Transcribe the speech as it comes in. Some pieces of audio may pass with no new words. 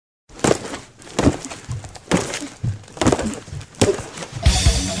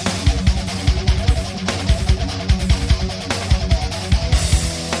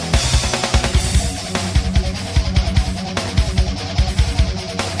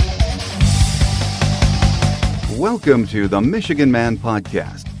Welcome to the Michigan Man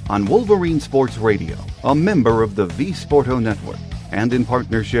Podcast on Wolverine Sports Radio, a member of the V Sporto Network, and in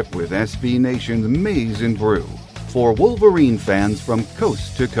partnership with SB Nation's Maize and Brew, for Wolverine fans from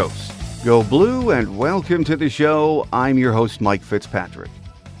coast to coast. Go Blue and welcome to the show. I'm your host, Mike Fitzpatrick.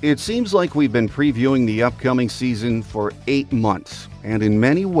 It seems like we've been previewing the upcoming season for 8 months, and in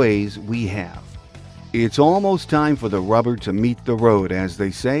many ways we have. It's almost time for the rubber to meet the road, as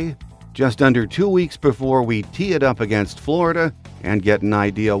they say, just under 2 weeks before we tee it up against Florida and get an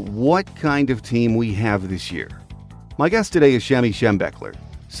idea what kind of team we have this year. My guest today is Shemy Schembechler,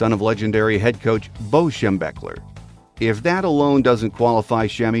 son of legendary head coach Bo Schembechler. If that alone doesn't qualify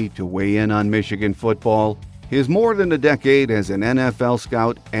Shemy to weigh in on Michigan football, his more than a decade as an NFL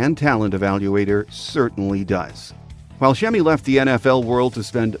scout and talent evaluator certainly does. While Shemy left the NFL world to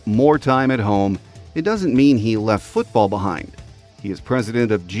spend more time at home, it doesn't mean he left football behind. He is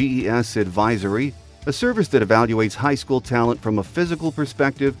president of GES Advisory, a service that evaluates high school talent from a physical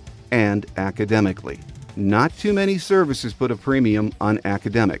perspective and academically. Not too many services put a premium on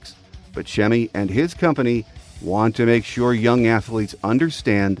academics, but Shemy and his company want to make sure young athletes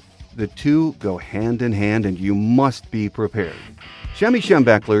understand the two go hand in hand and you must be prepared. Shemy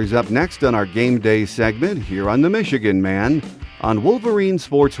Schembechler is up next on our Game Day segment here on the Michigan Man on Wolverine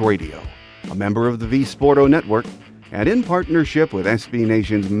Sports Radio, a member of the V Sporto Network, and in partnership with SB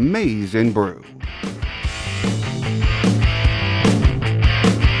Nation's Maize and Brew.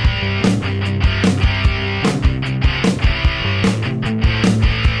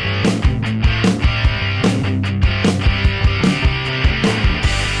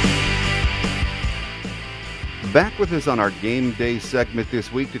 Back with us on our Game Day segment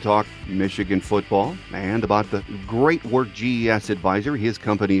this week to talk Michigan football and about the great work GES Advisory, his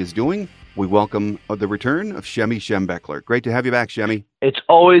company, is doing. We welcome the return of Shemy Schembechler. Great to have you back, Shemy. It's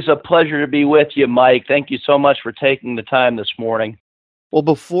always a pleasure to be with you, Mike. Thank you so much for taking the time this morning. Well,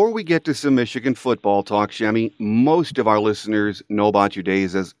 before we get to some Michigan football talk, Shemy, most of our listeners know about your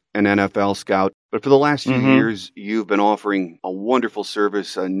days as an NFL scout, but for the last few years, you've been offering a wonderful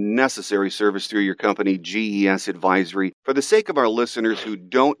service, a necessary service through your company, GES Advisory. For the sake of our listeners who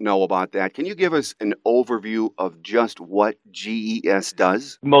don't know about that, can you give us an overview of just what GES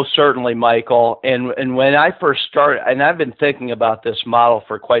does? Most certainly, Michael. And when I first started, and I've been thinking about this model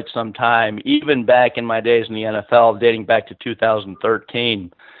for quite some time, even back in my days in the NFL, dating back to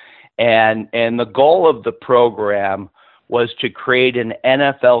 2013. And the goal of the program was to create an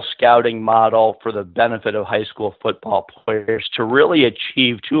NFL scouting model for the benefit of high school football players to really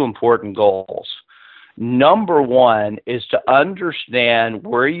achieve two important goals. Number one is to understand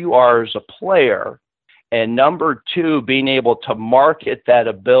where you are as a player, and number two, being able to market that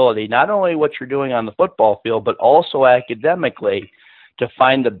ability, not only what you're doing on the football field, but also academically, to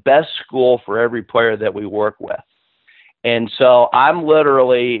find the best school for every player that we work with. And so I'm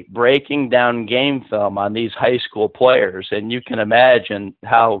literally breaking down game film on these high school players. And you can imagine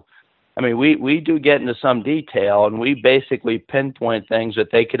how, we do get into some detail, and we basically pinpoint things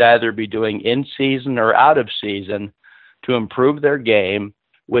that they could either be doing in season or out of season to improve their game,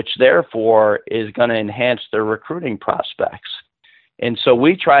 which therefore is going to enhance their recruiting prospects. And so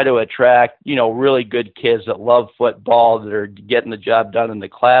we try to attract, really good kids that love football, that are getting the job done in the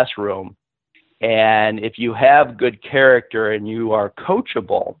classroom. And if you have good character and you are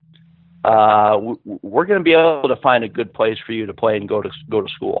coachable, we're going to be able to find a good place for you to play and go to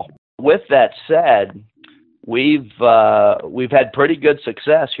school. With that said, we've had pretty good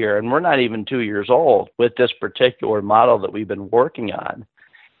success here, and we're not even 2 years old with this particular model that we've been working on.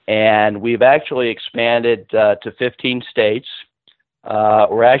 And we've actually expanded to 15 states.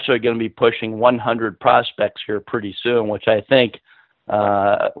 We're actually going to be pushing 100 prospects here pretty soon, which I think,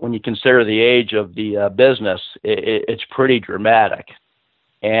 when you consider the age of the business, it's pretty dramatic.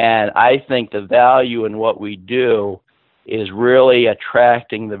 And I think the value in what we do is really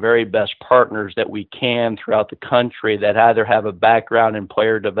attracting the very best partners that we can throughout the country that either have a background in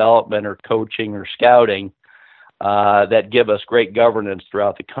player development or coaching or scouting, that give us great governance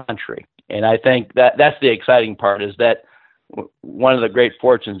throughout the country. And I think that's the exciting part, is that one of the great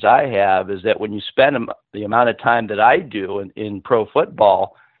fortunes I have is that when you spend the amount of time that I do in pro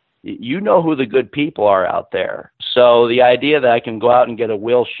football, you know who the good people are out there. So the idea that I can go out and get a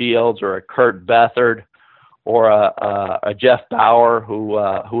Will Shields or a Kurt Beathard or a Jeff Bauer,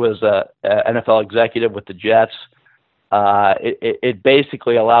 who is a NFL executive with the Jets, it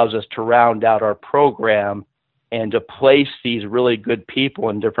basically allows us to round out our program and to place these really good people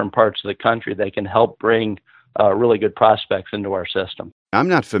in different parts of the country that can help bring really good prospects into our system. I'm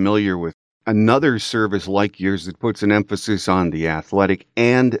not familiar with another service like yours that puts an emphasis on the athletic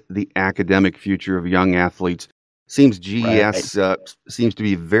and the academic future of young athletes Seems Right. GES seems to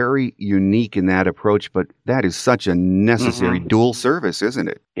be very unique in that approach, but that is such a necessary Hmm. dual service, isn't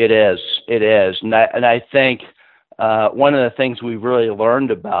it? It is. It is. And I think one of the things we've really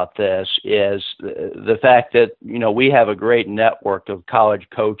learned about this is the fact that, we have a great network of college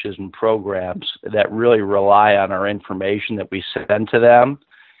coaches and programs that really rely on our information that we send to them.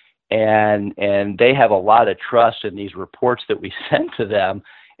 And they have a lot of trust in these reports that we send to them,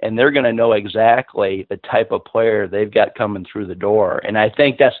 and they're going to know exactly the type of player they've got coming through the door. And I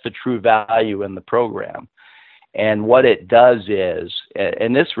think that's the true value in the program. And what it does is,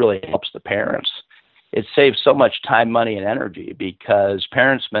 and this really helps the parents, it saves so much time, money, and energy, because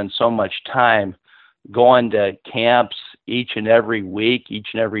parents spend so much time going to camps each and every week, each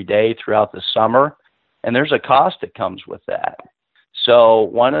and every day throughout the summer. And there's a cost that comes with that. So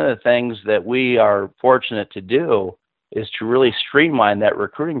one of the things that we are fortunate to do is to really streamline that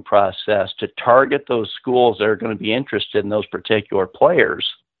recruiting process to target those schools that are going to be interested in those particular players.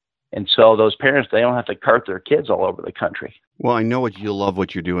 And so those parents, they don't have to cart their kids all over the country. Well, I know you love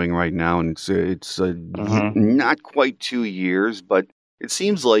what you're doing right now, and Hmm. not quite 2 years, but it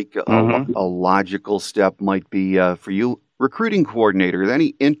seems like Hmm. a logical step might be for you, recruiting coordinator.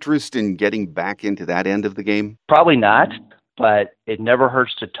 Any interest in getting back into that end of the game? Probably not, but it never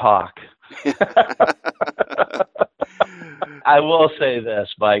hurts to talk. I will say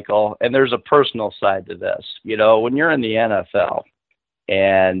this, Michael, and there's a personal side to this. When you're in the NFL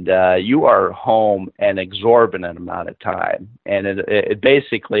and you are home an exorbitant amount of time, and it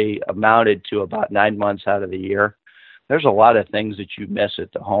basically amounted to about 9 months out of the year, there's a lot of things that you miss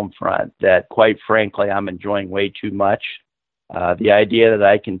at the home front that, quite frankly, I'm enjoying way too much. The idea that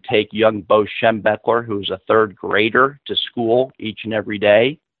I can take young Bo Schembechler, who's a third grader, to school each and every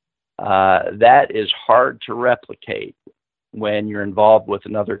day, that is hard to replicate when you're involved with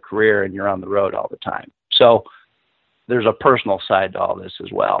another career and you're on the road all the time. So there's a personal side to all this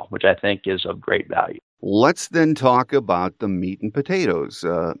as well, which I think is of great value. Let's then talk about the meat and potatoes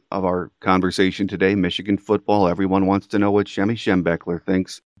of our conversation today. Michigan football. Everyone wants to know what Shemmy Schembechler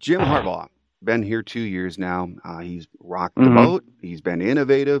thinks. Jim Harbaugh, been here 2 years now. He's rocked the Hmm. boat. He's been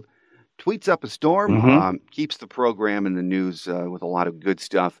innovative. Tweets up a storm. Hmm. Keeps the program in the news with a lot of good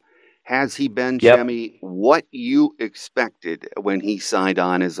stuff. Has he been, Yep. Shemmy, what you expected when he signed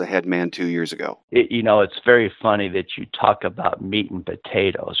on as a head man 2 years ago? It's very funny that you talk about meat and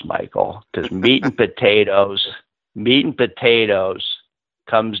potatoes, Michael, because meat and potatoes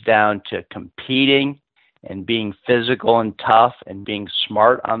comes down to competing and being physical and tough and being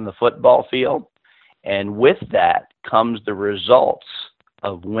smart on the football field. And with that comes the results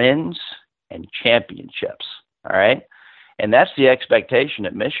of wins and championships. All right. And that's the expectation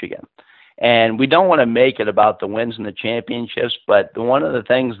at Michigan. And we don't want to make it about the wins and the championships, but one of the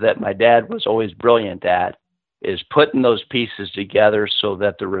things that my dad was always brilliant at is putting those pieces together so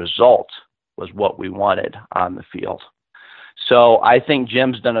that the result was what we wanted on the field. So I think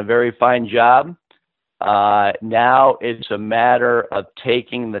Jim's done a very fine job. Now it's a matter of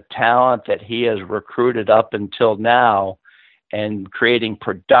taking the talent that he has recruited up until now and creating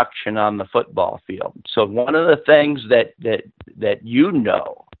production on the football field. So one of the things that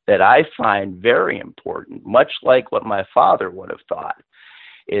that I find very important, much like what my father would have thought,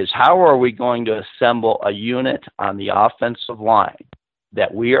 is how are we going to assemble a unit on the offensive line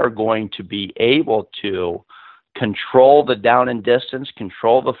that we are going to be able to control the down and distance,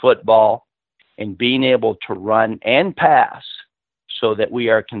 control the football, and being able to run and pass so that we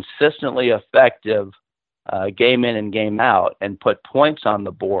are consistently effective game in and game out and put points on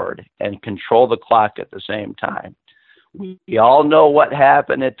the board and control the clock at the same time. We all know what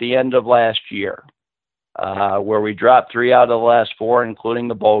happened at the end of last year, where we dropped 3 out of the last 4, including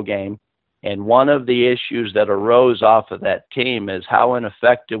the bowl game. And one of the issues that arose off of that team is how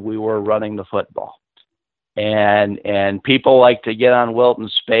ineffective we were running the football. And people like to get on Wilton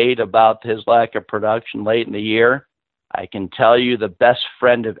Spade about his lack of production late in the year. I can tell you the best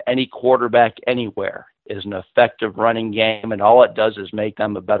friend of any quarterback anywhere is an effective running game, and all it does is make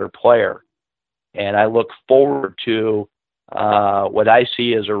them a better player. And I look forward to what I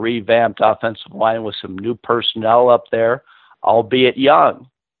see as a revamped offensive line with some new personnel up there, albeit young.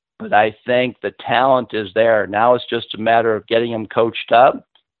 But I think the talent is there. Now it's just a matter of getting them coached up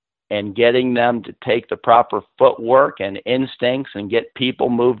and getting them to take the proper footwork and instincts and get people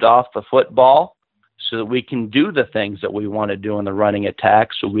moved off the football so that we can do the things that we want to do in the running attack,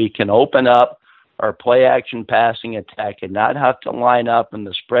 so we can open up our play action passing attack and not have to line up in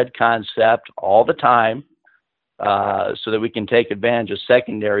the spread concept all the time, so that we can take advantage of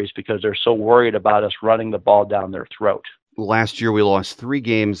secondaries because they're so worried about us running the ball down their throat. Last year, we lost 3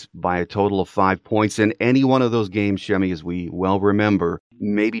 games by a total of 5 points. In any one of those games, Shemmy, as we well remember,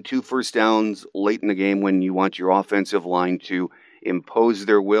 maybe 2 first downs late in the game when you want your offensive line to impose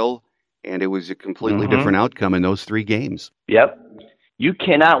their will, and it was a completely different outcome in those 3 games. Yep. You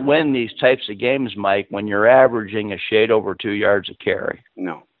cannot win these types of games, Mike, when you're averaging a shade over 2 yards a carry.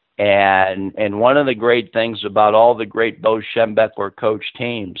 No. And one of the great things about all the great Bo Schembechler coach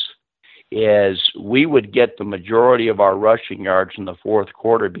teams is we would get the majority of our rushing yards in the fourth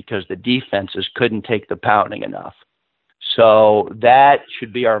quarter because the defenses couldn't take the pounding enough. So that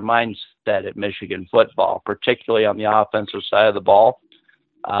should be our mindset at Michigan football, particularly on the offensive side of the ball.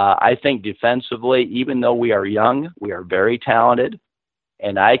 I think defensively, even though we are young, we are very talented.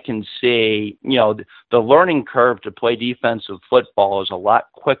 And I can see, the learning curve to play defensive football is a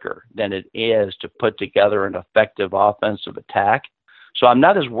lot quicker than it is to put together an effective offensive attack. So I'm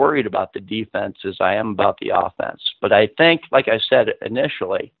not as worried about the defense as I am about the offense. But I think, like I said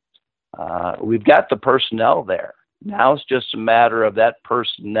initially, we've got the personnel there. Now it's just a matter of that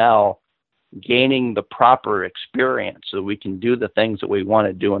personnel gaining the proper experience so we can do the things that we want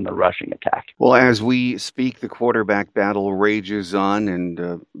to do in the rushing attack. Well, as we speak, the quarterback battle rages on,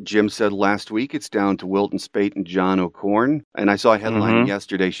 and Jim said last week it's down to Wilton Speight and John O'Korn. And I saw a headline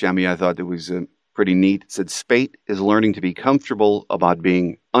yesterday, Shemmy, I thought it was pretty neat. It said, Speight is learning to be comfortable about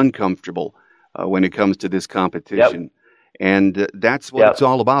being uncomfortable when it comes to this competition. Yep. And that's what it's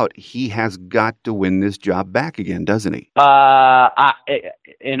all about. He has got to win this job back again, doesn't he?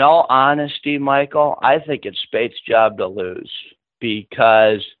 In all honesty, Michael, I think it's Speight's job to lose,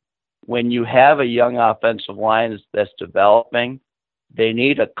 because when you have a young offensive line that's developing, they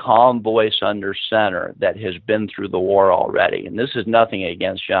need a calm voice under center that has been through the war already. And this is nothing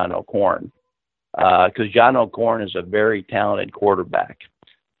against John O'Korn, because John O'Korn is a very talented quarterback.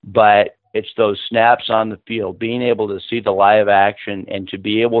 But it's those snaps on the field, being able to see the live action and to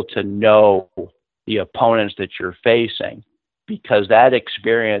be able to know the opponents that you're facing, because that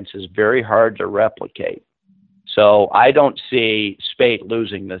experience is very hard to replicate. So I don't see Speight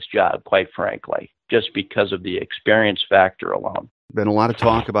losing this job, quite frankly, just because of the experience factor alone. Been a lot of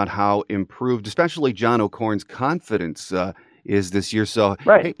talk about how improved, especially John O'Korn's confidence is this year. So,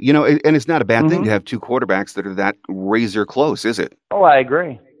 right. And it's not a bad thing to have 2 quarterbacks that are that razor close, is it? Oh, I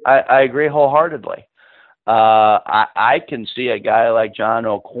agree. I agree wholeheartedly. I can see a guy like John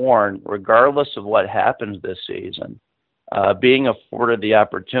O'Korn, regardless of what happens this season, being afforded the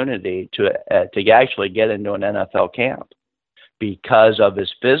opportunity to actually get into an NFL camp because of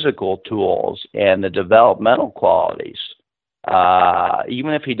his physical tools and the developmental qualities.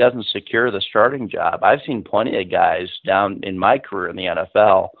 Even if he doesn't secure the starting job, I've seen plenty of guys down in my career in the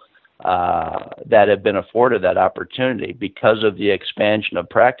NFL that have been afforded that opportunity because of the expansion of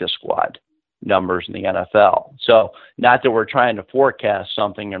practice squad numbers in the NFL. So not that we're trying to forecast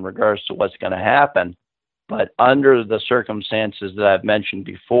something in regards to what's going to happen, but under the circumstances that I've mentioned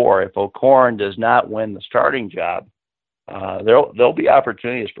before, if O'Korn does not win the starting job, there'll be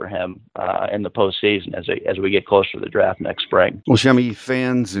opportunities for him in the postseason as we get closer to the draft next spring. Well, Shemmy,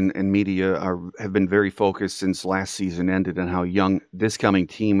 fans and media have been very focused since last season ended on how young this coming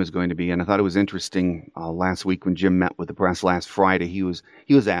team is going to be. And I thought it was interesting last week when Jim met with the press last Friday. He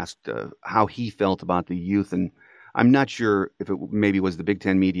was asked how he felt about the youth, and I'm not sure if it maybe was the Big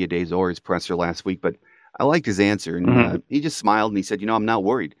Ten Media Days or his presser last week, but I liked his answer. And he just smiled and he said, I'm not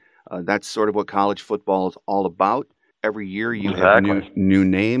worried. That's sort of what college football is all about. Every year you have new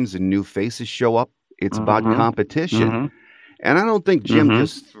names and new faces show up. It's about competition. And I don't think Jim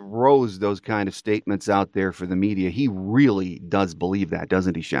just throws those kind of statements out there for the media. He really does believe that,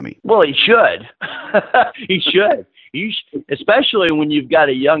 doesn't he, Shemmy? Well, he should. He should. Especially when you've got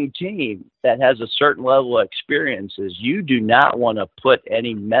a young team that has a certain level of experiences. You do not want to put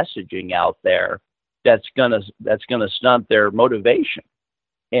any messaging out there that's gonna stunt their motivation.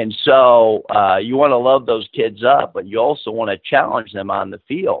 And so you want to love those kids up, but you also want to challenge them on the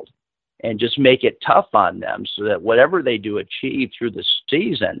field and just make it tough on them so that whatever they do achieve through the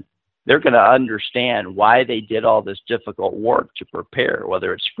season, they're going to understand why they did all this difficult work to prepare,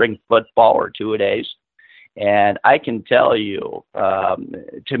 whether it's spring football or two-a-days. And I can tell you,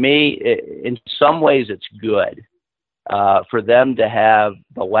 to me, in some ways it's good for them to have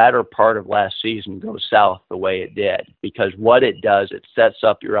the latter part of last season go south the way it did, because what it does, it sets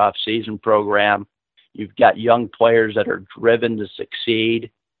up your off-season program. You've got young players that are driven to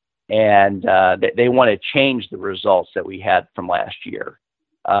succeed, and they want to change the results that we had from last year,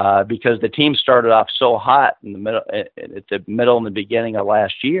 because the team started off so hot in the middle and the beginning of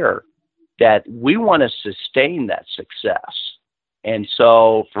last year that we want to sustain that success. And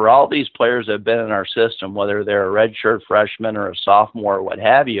so for all these players that have been in our system, whether they're a redshirt freshman or a sophomore or what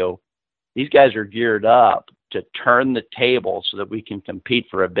have you, these guys are geared up to turn the table so that we can compete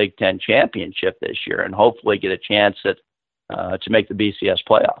for a Big Ten championship this year and hopefully get a chance to make the BCS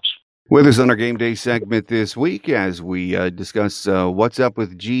playoffs. With us on our Game Day segment this week as we discuss what's up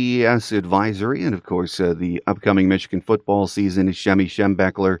with GES Advisory and, of course, the upcoming Michigan football season is Shemy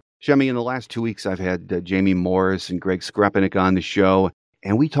Schembechler. Shemy, in the last 2 weeks, I've had Jamie Morris and Greg Skrepenik on the show,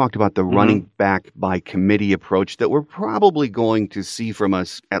 and we talked about the running back by committee approach that we're probably going to see from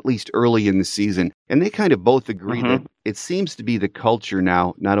us at least early in the season. And they kind of both agree that it seems to be the culture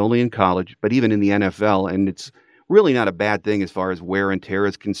now, not only in college, but even in the NFL, and it's really not a bad thing as far as wear and tear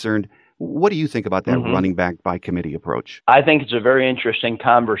is concerned. What do you think about that running back by committee approach? I think it's a very interesting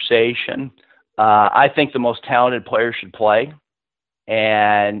conversation. I think the most talented player should play.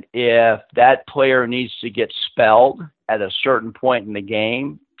 And if that player needs to get spelled at a certain point in the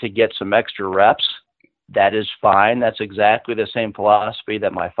game to get some extra reps, that is fine. That's exactly the same philosophy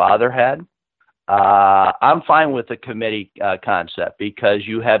that my father had. I'm fine with the committee concept because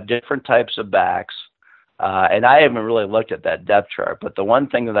you have different types of backs. And I haven't really looked at that depth chart, but the one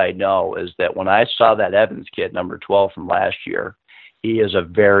thing that I know is that when I saw that Evans kid, number 12 from last year, he is a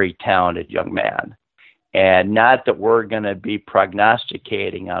very talented young man. And not that we're going to be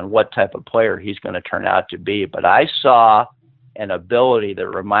prognosticating on what type of player he's going to turn out to be, but I saw an ability that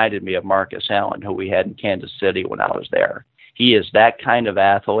reminded me of Marcus Allen, who we had in Kansas City when I was there. He is that kind of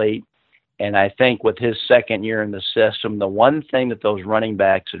athlete. And I think with his second year in the system, the one thing that those running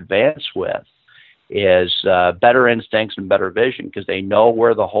backs advance with is better instincts and better vision because they know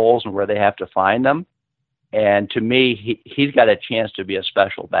where the holes and where they have to find them. And to me, he's got a chance to be a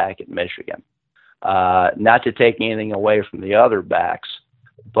special back at Michigan. Not to take anything away from the other backs,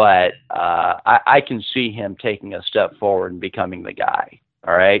 but I can see him taking a step forward and becoming the guy.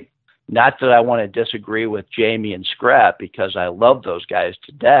 All right. Not that I want to disagree with Jamie and Scrap because I love those guys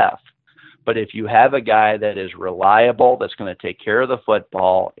to death. But if you have a guy that is reliable, that's going to take care of the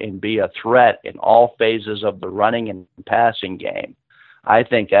football and be a threat in all phases of the running and passing game, I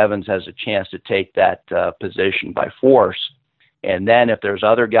think Evans has a chance to take that position by force. And then if there's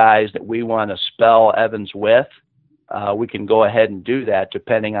other guys that we want to spell Evans with, we can go ahead and do that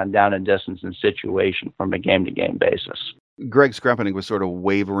depending on down and distance and situation from a game-to-game basis. Greg Skrepenik was sort of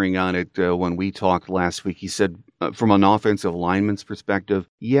wavering on it when we talked last week. He said from an offensive lineman's perspective,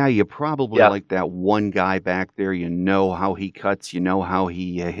 yeah, you probably like that one guy back there. You know how he cuts. You know how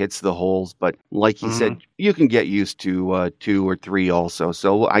he hits the holes. But like he said, you can get used to 2 or 3 also.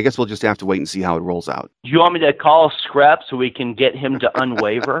 So I guess we'll just have to wait and see how it rolls out. Do you want me to call Scrap so we can get him to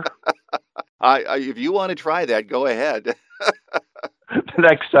unwaver? If you want to try that, go ahead. The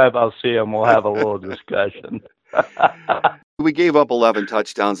next time I'll see him, we'll have a little discussion. We gave up 11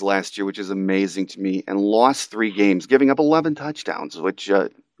 touchdowns last year, which is amazing to me, and lost 3 games, giving up 11 touchdowns, which you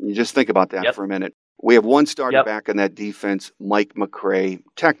just think about that for a minute. We have one starter back on that defense, Mike McCray.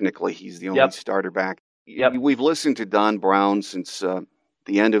 Technically, he's the only starter back. We've listened to Don Brown since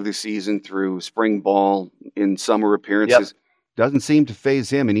the end of the season through spring ball in summer appearances. Doesn't seem to faze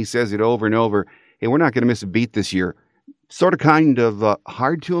him, and he says it over and over. Hey, we're not going to miss a beat this year. Sort of kind of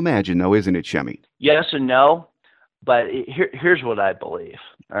hard to imagine, though, isn't it, Shemy? Yes and no. But here's what I believe,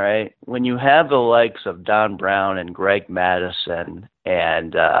 all right? When you have the likes of Don Brown and Greg Madison,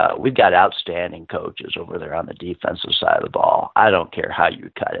 and we've got outstanding coaches over there on the defensive side of the ball. I don't care how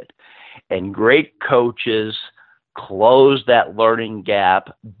you cut it. And great coaches close that learning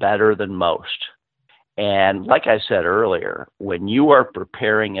gap better than most. And like I said earlier, when you are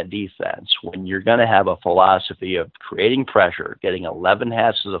preparing a defense, when you're going to have a philosophy of creating pressure, getting 11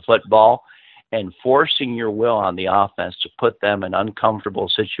 halves of the football, and forcing your will on the offense to put them in uncomfortable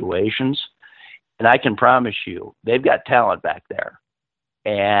situations. And I can promise you, they've got talent back there.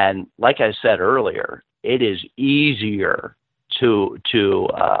 And like I said earlier, it is easier to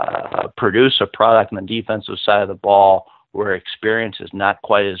produce a product on the defensive side of the ball where experience is not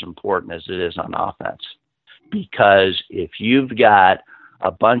quite as important as it is on offense. Because if you've got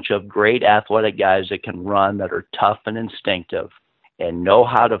a bunch of great athletic guys that can run, that are tough and instinctive, and know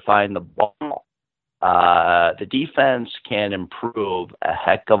how to find the ball, the defense can improve a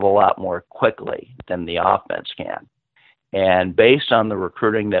heck of a lot more quickly than the offense can. And based on the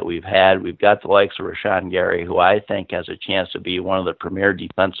recruiting that we've had, we've got the likes of Rashawn Gary, who I think has a chance to be one of the premier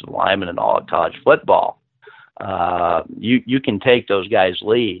defensive linemen in all of college football. You can take those guys'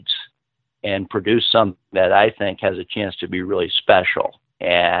 leads and produce something that I think has a chance to be really special.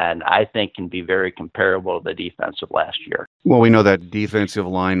 and I think can be very comparable to the defense of last year. Well, we know that defensive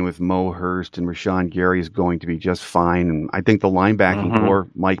line with Mo Hurst and Rashawn Gary is going to be just fine. And I think the linebacking core,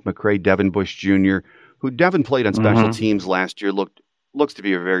 Mike McCray, Devin Bush Jr., who Devin played on special teams last year, looks to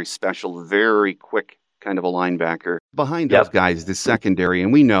be a very special, very quick kind of a linebacker. Behind those guys, the secondary,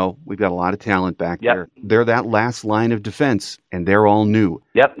 and we know we've got a lot of talent back there. They're that last line of defense, and they're all new.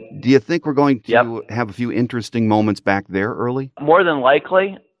 Do you think we're going to have a few interesting moments back there early? More than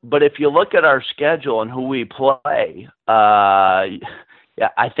likely. But if you look at our schedule and who we play, I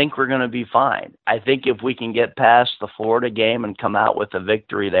think we're going to be fine. I think if we can get past the Florida game and come out with a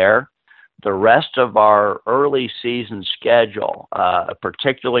victory there, the rest of our early season schedule,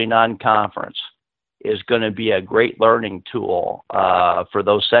 particularly non-conference, is going to be a great learning tool for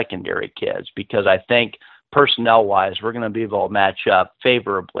those secondary kids, because I think personnel-wise, we're going to be able to match up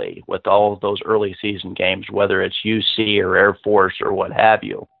favorably with all of those early season games, whether it's UC or Air Force or what have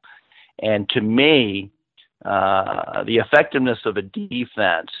you. And to me, the effectiveness of a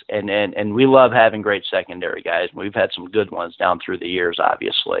defense, and we love having great secondary guys. We've had some good ones down through the years,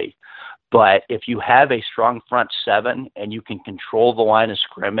 obviously. But if you have a strong front seven and you can control the line of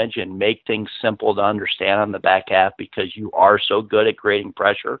scrimmage and make things simple to understand on the back half because you are so good at creating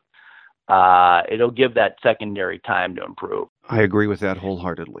pressure, it'll give that secondary time to improve. I agree with that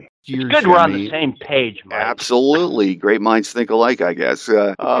wholeheartedly. It's good we're on the same page, Mike. Absolutely. Great minds think alike, I guess.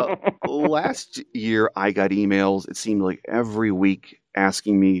 Last year, I got emails, it seemed like every week,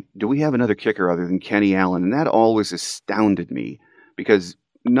 asking me, do we have another kicker other than Kenny Allen? And that always astounded me because,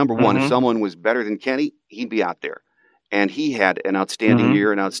 number one, if someone was better than Kenny, he'd be out there. And he had an outstanding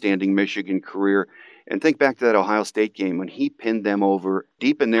year, an outstanding Michigan career. And think back to that Ohio State game when he pinned them over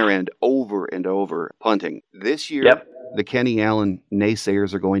deep in their end over and over punting. This year, the Kenny Allen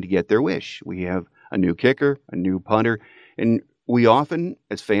naysayers are going to get their wish. We have a new kicker, a new punter, and we often,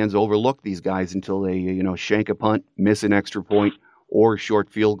 as fans, overlook these guys until they, shank a punt, miss an extra point, or short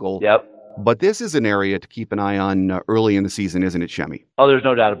field goal. But this is an area to keep an eye on early in the season, isn't it, Shemmy? Oh, there's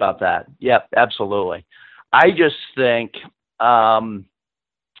no doubt about that. Yep, absolutely. I just think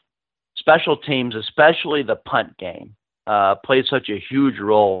special teams, especially the punt game, plays such a huge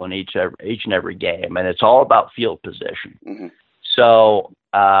role in each and every game, and it's all about field position. So,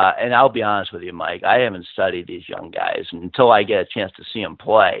 and I'll be honest with you, Mike, I haven't studied these young guys, and until I get a chance to see them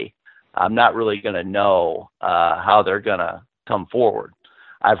play, I'm not really going to know how they're going to come forward.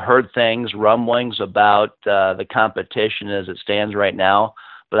 I've heard things, rumblings about the competition as it stands right now,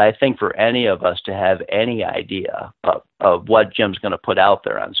 but I think for any of us to have any idea of what Jim's going to put out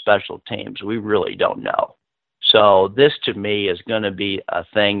there on special teams, we really don't know. So this, to me, is going to be a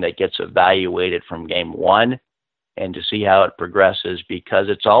thing that gets evaluated from game one and to see how it progresses, because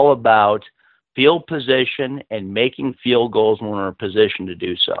it's all about field position and making field goals when we're in a position to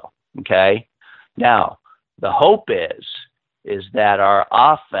do so, okay? Now, the hope is that our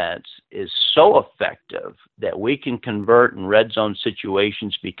offense is so effective that we can convert in red zone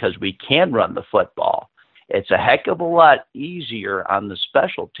situations because we can run the football. It's a heck of a lot easier on the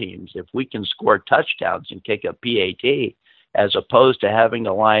special teams if we can score touchdowns and kick a PAT as opposed to having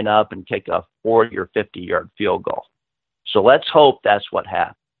to line up and kick a 40 or 50-yard field goal. So let's hope that's what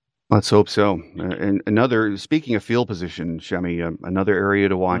happens. Let's hope so. And speaking of field position, Shemmy, another area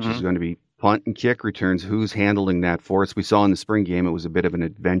to watch is going to be punt and kick returns. Who's handling that for us? We saw in the spring game it was a bit of an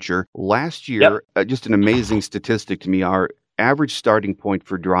adventure. Last year, just an amazing statistic to me, our average starting point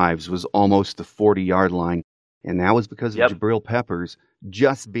for drives was almost the 40-yard line, and that was because of Jabril Peppers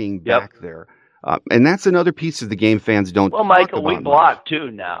just being back there. And that's another piece of the game fans don't talk about. Well, Michael, we block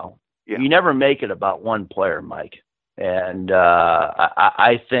too now. You never make it about one player, Mike. And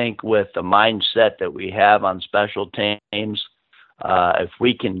I think with the mindset that we have on special teams, if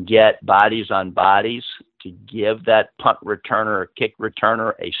we can get bodies on bodies to give that punt returner or kick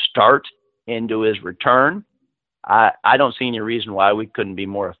returner a start into his return, I don't see any reason why we couldn't be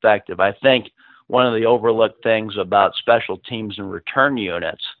more effective. I think one of the overlooked things about special teams and return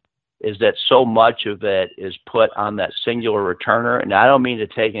units is that so much of it is put on that singular returner. And I don't mean to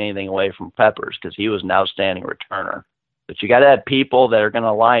take anything away from Peppers because he was an outstanding returner. But you got to have people that are going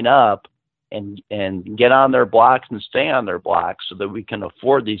to line up and get on their blocks and stay on their blocks so that we can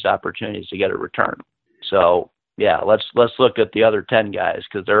afford these opportunities to get a return. So, yeah, let's look at the other 10 guys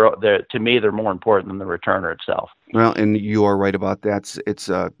because they're to me they're more important than the returner itself. Well, and you are right about that.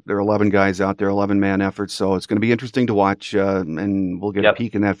 There are 11 guys out there, 11-man efforts, so it's going to be interesting to watch, and we'll get a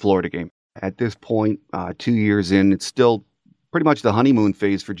peek in that Florida game. At this point, 2 years in, it's still pretty much the honeymoon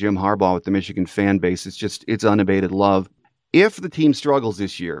phase for Jim Harbaugh with the Michigan fan base. It's unabated love. If the team struggles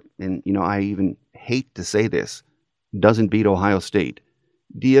this year, and I even hate to say this, doesn't beat Ohio State,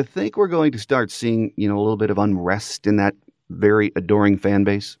 Do you think we're going to start seeing, a little bit of unrest in that very adoring fan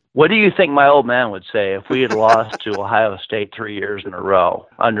base? What do you think my old man would say if we had lost to Ohio State 3 years in a row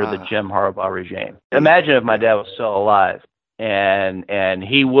under the Jim Harbaugh regime? Imagine if my dad was still alive, and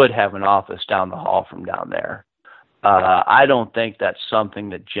he would have an office down the hall from down there. I don't think that's something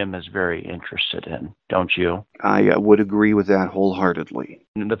that Jim is very interested in, don't you? I would agree with that wholeheartedly.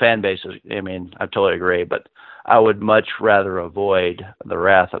 The fan base is, I totally agree, but I would much rather avoid the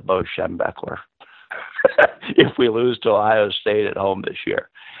wrath of Bo Schembechler if we lose to Ohio State at home this year.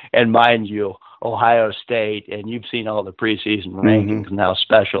 And mind you, Ohio State, and you've seen all the preseason rankings and how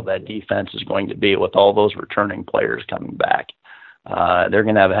special that defense is going to be with all those returning players coming back. They're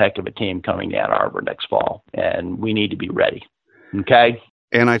going to have a heck of a team coming to Ann Arbor next fall, and we need to be ready. Okay?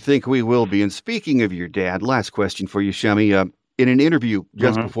 And I think we will be. And speaking of your dad, last question for you, Shemmy. In an interview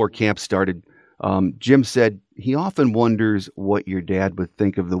just before camp started, Jim said he often wonders what your dad would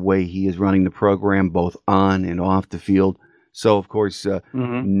think of the way he is running the program, both on and off the field. So, of course,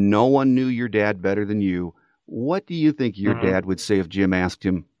 no one knew your dad better than you. What do you think your dad would say if Jim asked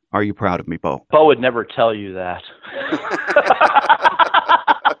him, "Are you proud of me, Bo?" Bo would never tell you that.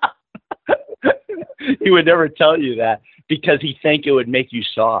 He would never tell you that because he'd think it would make you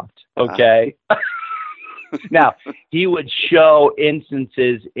soft, okay? Now, he would show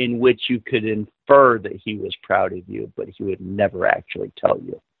instances in which you could infer that he was proud of you, but he would never actually tell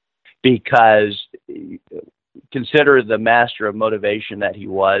you. Because consider the master of motivation that he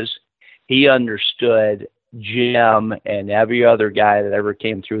was. He understood Jim and every other guy that ever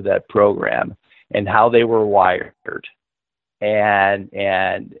came through that program and how they were wired. And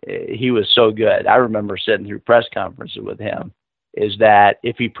he was so good. I remember sitting through press conferences with him, is that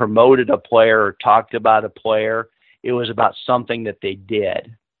if he promoted a player or talked about a player, it was about something that they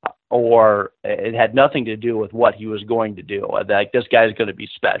did, or it had nothing to do with what he was going to do. Like, this guy's going to be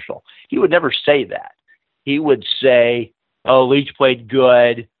special. He would never say that. He would say, "Oh, Leach played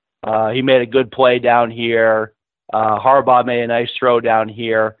good. He made a good play down here. Harbaugh made a nice throw down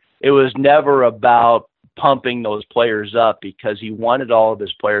here." It was never about pumping those players up because he wanted all of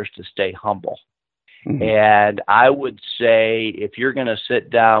his players to stay humble. And I would say if you're going to sit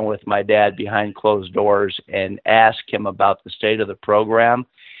down with my dad behind closed doors and ask him about the state of the program,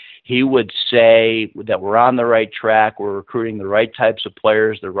 he would say that we're on the right track. We're recruiting the right types of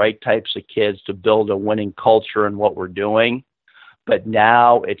players, the right types of kids to build a winning culture in what we're doing. But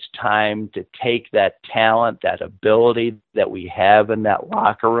now it's time to take that talent, that ability that we have in that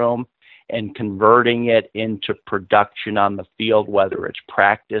locker room, and converting it into production on the field, whether it's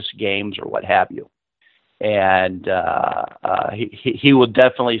practice, games, or what have you. And he will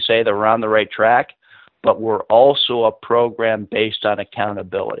definitely say that we're on the right track, but we're also a program based on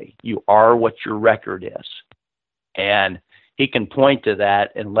accountability. You are what your record is. And he can point to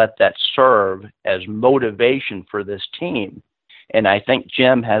that and let that serve as motivation for this team. And I think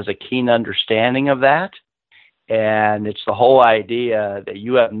Jim has a keen understanding of that. And it's the whole idea that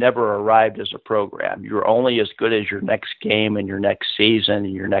you have never arrived as a program. You're only as good as your next game and your next season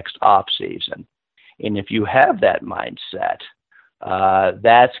and your next off season. And if you have that mindset,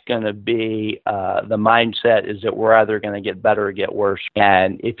 that's going to be the mindset is that we're either going to get better or get worse.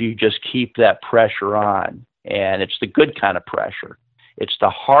 And if you just keep that pressure on, and it's the good kind of pressure, it's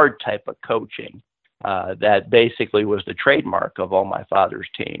the hard type of coaching that basically was the trademark of all my father's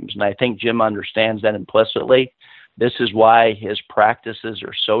teams. And I think Jim understands that implicitly. This is why his practices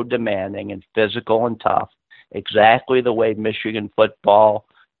are so demanding and physical and tough, exactly the way Michigan football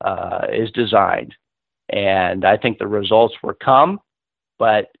is designed. And I think the results will come,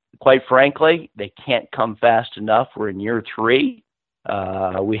 but quite frankly, they can't come fast enough. We're in year 3.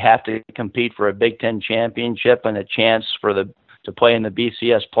 We have to compete for a Big Ten championship and a chance to play in the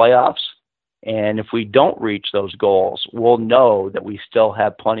BCS playoffs. And if we don't reach those goals, we'll know that we still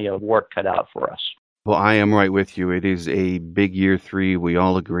have plenty of work cut out for us. Well, I am right with you. It is a big year 3. We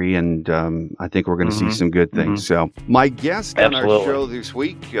all agree, and I think we're going to see some good things. So my guest on our show this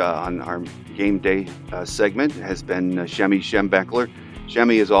week, on our game day segment, has been Shemmy Schembechler.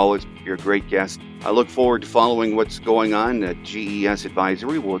 Shemmy, as always, you're a great guest. I look forward to following what's going on at GES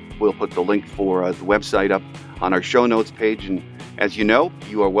Advisory. We'll put the link for the website up on our show notes page. And as you know,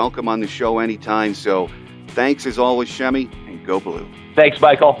 you are welcome on the show anytime. So thanks as always, Shemmy, and go blue. Thanks,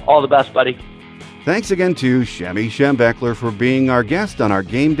 Michael. All the best, buddy. Thanks again to Shemmy Schembechler for being our guest on our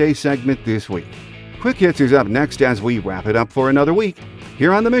game day segment this week. Quick Hits is up next as we wrap it up for another week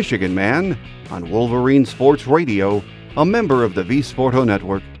here on the Michigan Man on Wolverine Sports Radio, a member of the V Sporto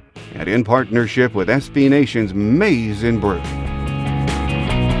Network, and in partnership with SB Nation's Maize and Brew.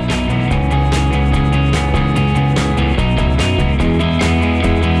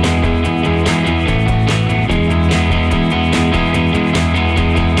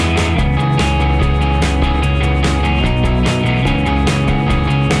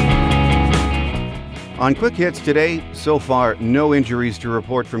 On Quick Hits today, so far, no injuries to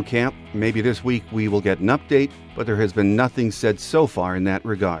report from camp. Maybe this week we will get an update, but there has been nothing said so far in that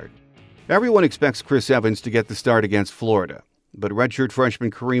regard. Everyone expects Chris Evans to get the start against Florida, but redshirt freshman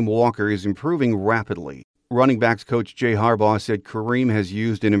Kareem Walker is improving rapidly. Running backs coach Jay Harbaugh said Kareem has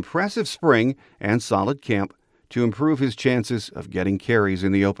used an impressive spring and solid camp to improve his chances of getting carries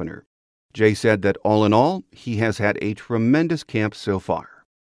in the opener. Jay said that all in all, he has had a tremendous camp so far.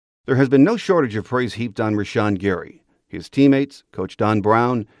 There has been no shortage of praise heaped on Rashawn Gary. His teammates, Coach Don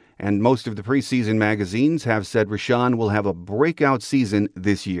Brown, and most of the preseason magazines have said Rashawn will have a breakout season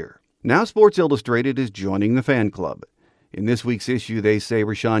this year. Now Sports Illustrated is joining the fan club. In this week's issue, they say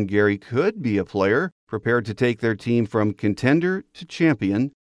Rashawn Gary could be a player prepared to take their team from contender to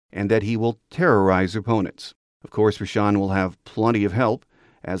champion, and that he will terrorize opponents. Of course, Rashawn will have plenty of help,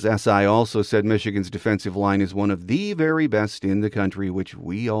 as SI also said Michigan's defensive line is one of the very best in the country, which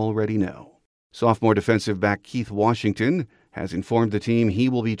we already know. Sophomore defensive back Keith Washington has informed the team he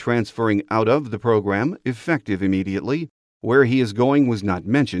will be transferring out of the program, effective immediately. Where he is going was not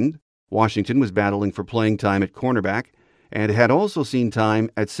mentioned. Washington was battling for playing time at cornerback and had also seen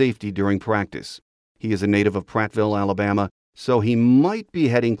time at safety during practice. He is a native of Prattville, Alabama, so he might be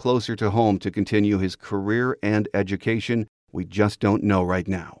heading closer to home to continue his career and education. We just don't know right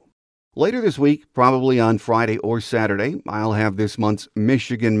now. Later this week, probably on Friday or Saturday, I'll have this month's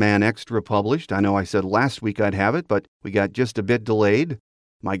Michigan Man Extra published. I know I said last week I'd have it, but we got just a bit delayed.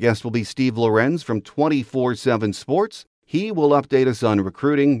 My guest will be Steve Lorenz from 24/7 Sports. He will update us on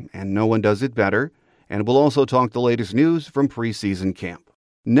recruiting, and no one does it better, and we'll also talk the latest news from preseason camp.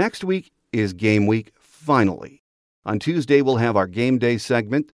 Next week is game week, finally. On Tuesday, we'll have our game day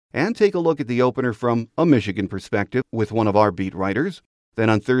segment and take a look at the opener from a Michigan perspective with one of our beat writers. Then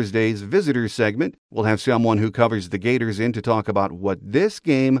on Thursday's visitors segment, we'll have someone who covers the Gators in to talk about what this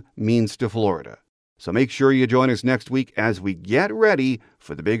game means to Florida. So make sure you join us next week as we get ready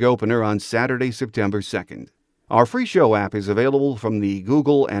for the big opener on Saturday, September 2nd. Our free show app is available from the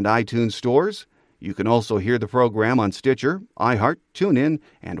Google and iTunes stores. You can also hear the program on Stitcher, iHeart, TuneIn,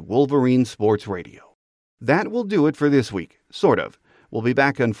 and Wolverine Sports Radio. That will do it for this week, sort of. We'll be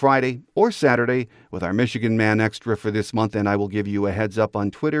back on Friday or Saturday with our Michigan Man Extra for this month, and I will give you a heads up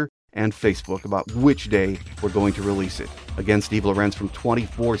on Twitter and Facebook about which day we're going to release it. Again, Steve Lorenz from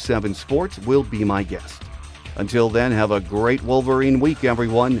 24/7 Sports will be my guest. Until then, have a great Wolverine week,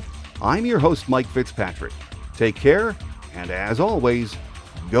 everyone. I'm your host, Mike Fitzpatrick. Take care, and as always,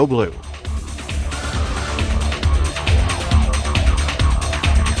 go blue.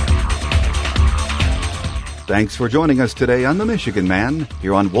 Thanks for joining us today on The Michigan Man,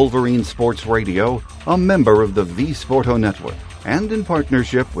 here on Wolverine Sports Radio, a member of the V Sporto Network, and in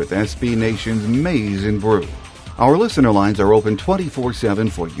partnership with SB Nation's Maize and Brew. Our listener lines are open 24/7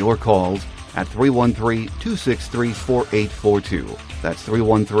 for your calls at 313-263-4842. That's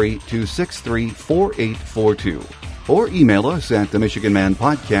 313-263-4842. Or email us at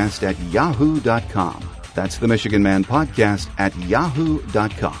themichiganmanpodcast@yahoo.com. That's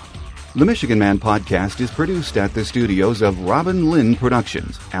themichiganmanpodcast@yahoo.com. The Michigan Man Podcast is produced at the studios of Robin Lynn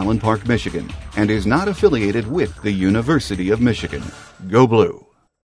Productions, Allen Park, Michigan, and is not affiliated with the University of Michigan. Go Blue!